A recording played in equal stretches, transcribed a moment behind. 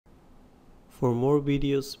For more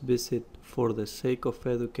videos, visit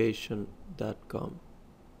forthesakeofeducation.com.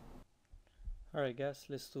 Alright guys,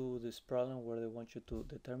 let's do this problem where they want you to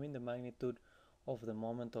determine the magnitude of the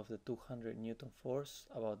moment of the 200 Newton force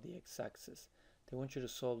about the x-axis. They want you to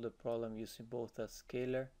solve the problem using both a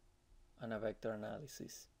scalar and a vector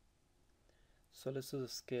analysis. So let's do the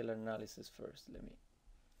scalar analysis first. Let me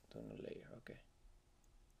do a new layer. Okay.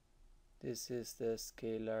 This is the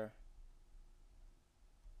scalar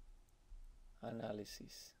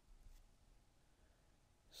analysis.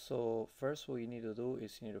 So first what you need to do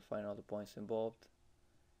is you need to find all the points involved.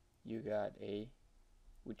 You got A,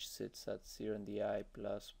 which sits at 0 in the I,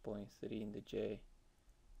 plus 0.3 in the J,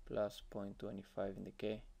 plus 0.25 in the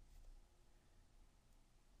K.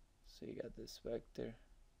 So you got this vector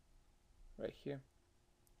right here.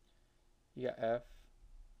 You got F.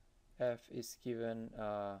 F is given,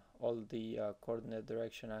 all the coordinate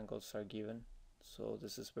direction angles are given. So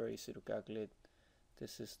this is very easy to calculate.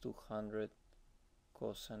 This is 200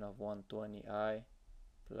 cosine of 120i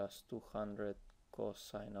plus 200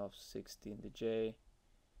 cosine of 60 in the j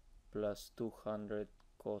plus 200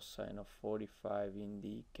 cosine of 45 in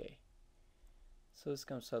the k. So this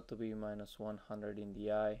comes out to be minus 100 in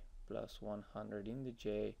the I plus 100 in the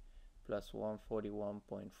j plus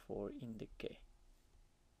 141.4 in the k.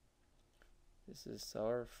 This is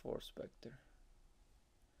our force vector.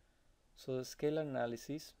 So the scalar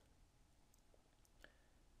analysis,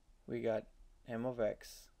 we got m of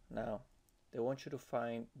x. Now they want you to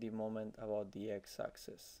find the moment about the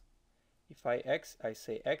x-axis. If I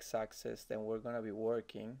say x-axis, then we're gonna be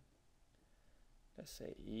working, let's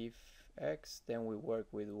say if x, then we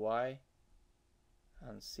work with y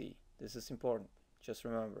and c. This is important. Just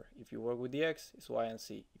remember, if you work with the x, it's y and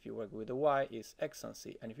c. If you work with the y, it's x and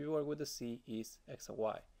c. And if you work with the c, it's x and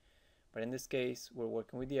y. But in this case, we're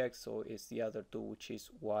working with the x, so it's the other two, which is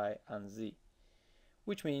y and z.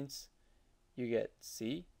 Which means you get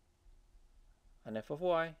c and f of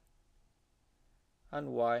y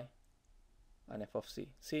and y and f of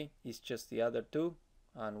c. C is just the other two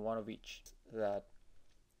and one of each. That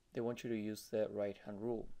they want you to use the right hand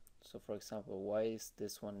rule. So for example, why is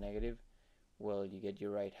this one negative? Well, you get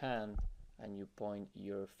your right hand and you point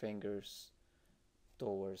your fingers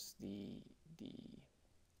towards the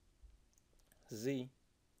z,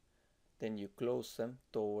 then you close them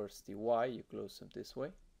towards the y, you close them this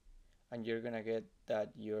way, and you're gonna get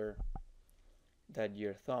that your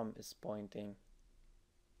thumb is pointing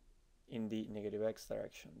in the negative x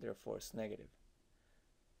direction, therefore it's negative.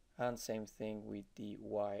 And same thing with the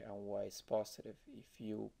y, and y is positive. If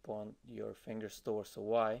you point your fingers towards the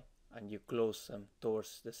y and you close them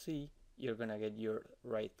towards the c, you're gonna get your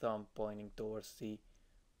right thumb pointing towards the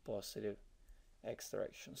positive x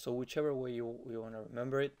direction. So whichever way you want to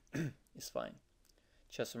remember it is fine.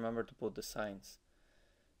 Just remember to put the signs.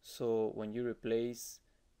 So when you replace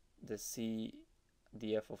the c,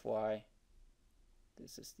 the f of y,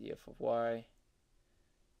 this is the f of y,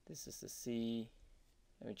 this is the c,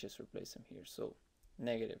 let me just replace them here. So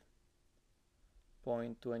negative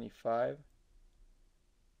 0.25,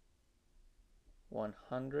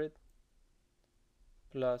 100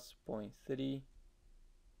 plus 0.3,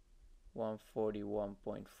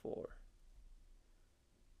 141.4,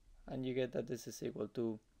 and you get that this is equal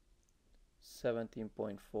to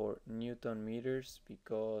 17.4 Newton meters,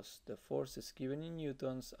 because the force is given in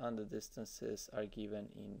newtons and the distances are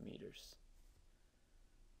given in meters.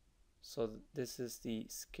 So this is the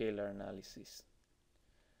scalar analysis.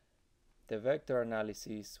 The vector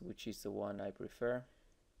analysis, which is the one I prefer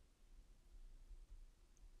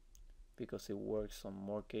because it works on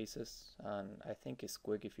more cases and I think it's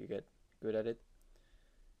quick if you get good at it.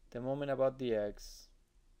 The moment about the x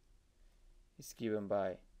is given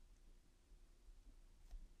by,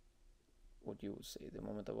 what you would say, the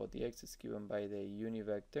moment about the x is given by the unit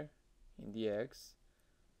vector in the x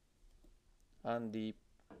and the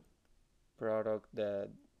product,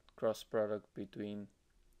 the cross product between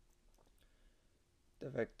the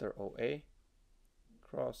vector OA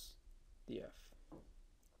cross the f.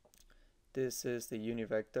 This is the unit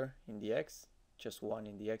vector in the x, just one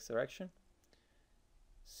in the x direction.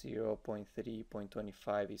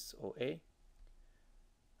 0.3.25 is OA,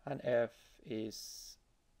 and f is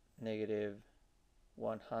negative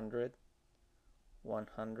 100,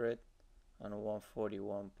 100, and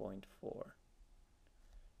 141.4.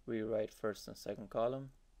 We write first and second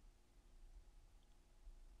column.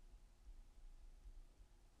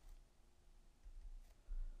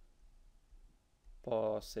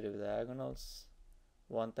 Positive diagonals.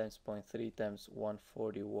 1 times 0.3 times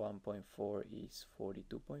 141.4 is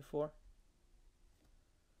 42.4.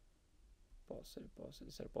 positive, positive.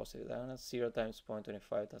 These are positive diagonals. 0 times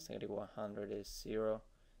 0.25 times negative 100 is 0.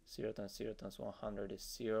 0 times 100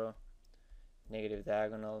 is 0. Negative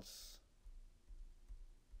diagonals.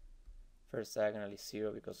 First diagonal is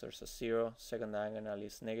 0 because there's a 0. Second diagonal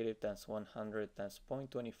is negative times 100 times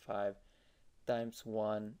 0.25 times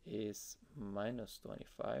 1 is minus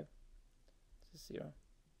 25. This is 0.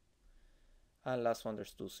 And last one,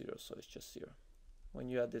 there's 2 zeros, so it's just 0. When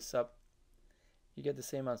you add this up, you get the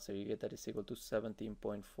same answer. You get that it's equal to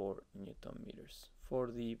 17.4 Newton meters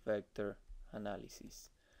for the vector analysis.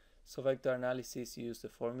 So vector analysis, you use the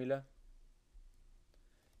formula.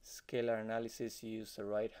 Scalar analysis, you use the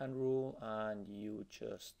right-hand rule, and you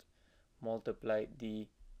just multiply the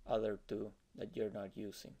other two that you're not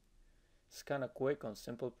using. It's kind of quick on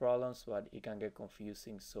simple problems, but it can get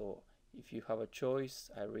confusing. So if you have a choice,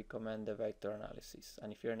 I recommend the vector analysis.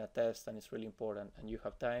 And if you're in a test and it's really important and you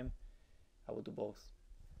have time, I would do both.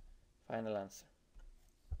 Final answer.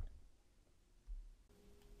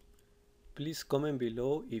 Please comment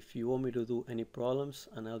below if you want me to do any problems,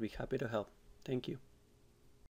 and I'll be happy to help. Thank you.